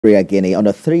Guinea on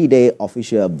a 3-day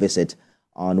official visit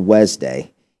on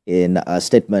Wednesday. In a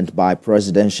statement by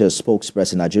presidential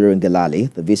spokesperson Nigerian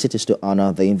Galali, the visit is to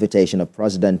honor the invitation of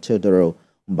President Teodoro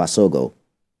Mbasogo.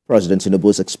 President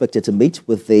Tinubu is expected to meet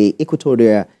with the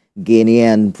Equatorial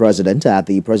Guinean president at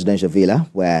the presidential villa,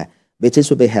 where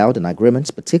meetings will be held and agreements,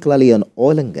 particularly on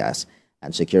oil and gas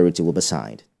and security, will be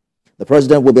signed. The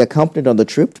president will be accompanied on the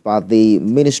trip by the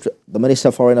Minister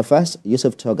of Foreign Affairs,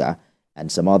 Yusuf Toga,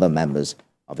 and some other members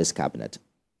of his cabinet.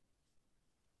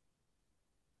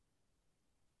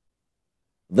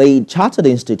 The Chartered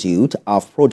Institute of